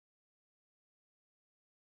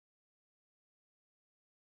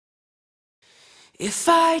If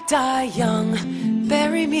I die young,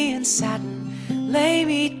 bury me in satin, lay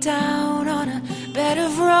me down on a bed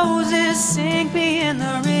of roses, sink me in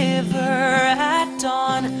the river at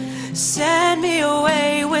dawn, send me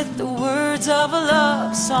away with the words of a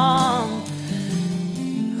love song.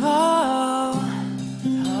 Oh,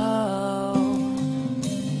 oh,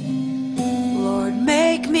 Lord,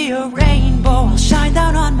 make me a rainbow, I'll shine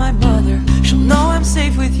down on my mother. She'll know I'm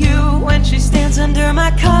safe with you when she stands under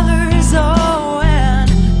my colors. Oh, and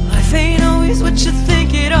life ain't always what you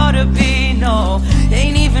think it ought to be. No,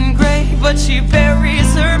 ain't even great, but she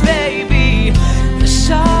buries her baby. The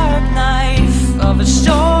sharp knife of a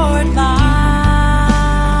short life.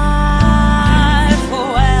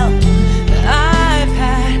 Well, I've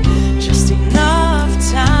had just enough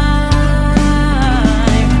time.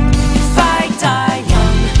 If I die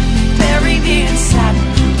young, bury me in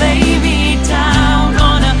satin, lay me down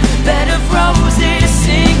on a bed of roses,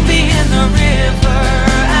 sink me in the river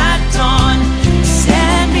at dawn,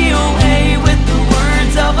 send me away with the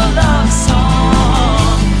words of a love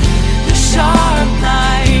song. The sharp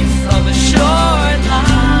knife of a short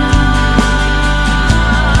life.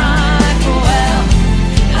 Well,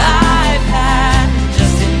 I've had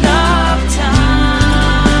just enough time.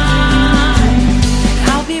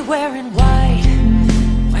 I'll be wearing white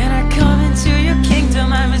when I come into your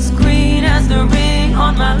kingdom. I'm as green as the ring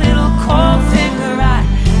on my little cold finger. I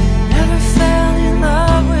never fell in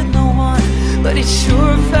love with no one, but it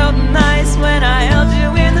sure felt nice when I held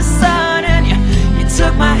you in the sun and you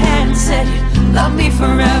took my hand and said you'd love me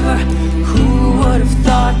forever. Who would have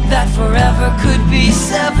thought that forever could be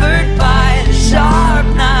severed by the sharp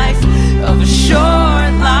knife of a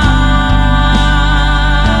short life?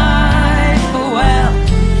 Well,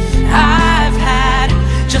 I've had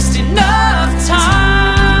just enough time.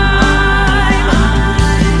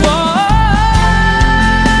 Whoa.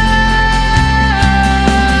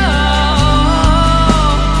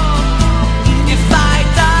 If I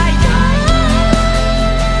die young,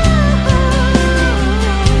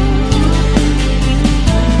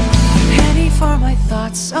 penny for my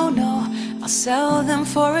thoughts, oh no, I'll sell them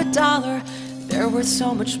for $1. They're worth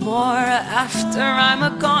so much more after I'm a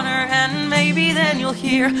goner, and maybe then you'll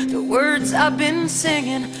hear the words I've been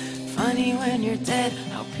singing. Funny when you're dead,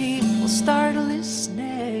 how people start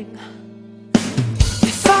listening.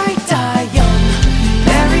 If I die young,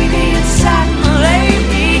 bury me in satin, lay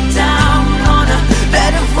me down on a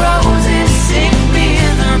bed of roses, sink me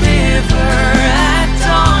in the river at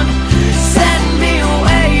dawn, send me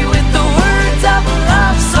away with the words of a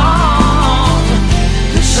love song.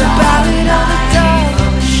 The ballad of a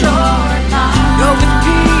dove, short life. Go with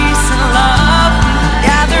peace and love,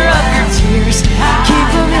 gather up your tears, keep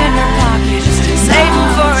them in your pocket, save them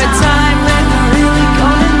for a time when we're really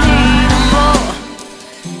gonna need them. Oh,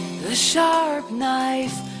 the sharp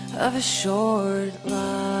knife of a short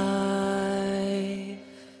life.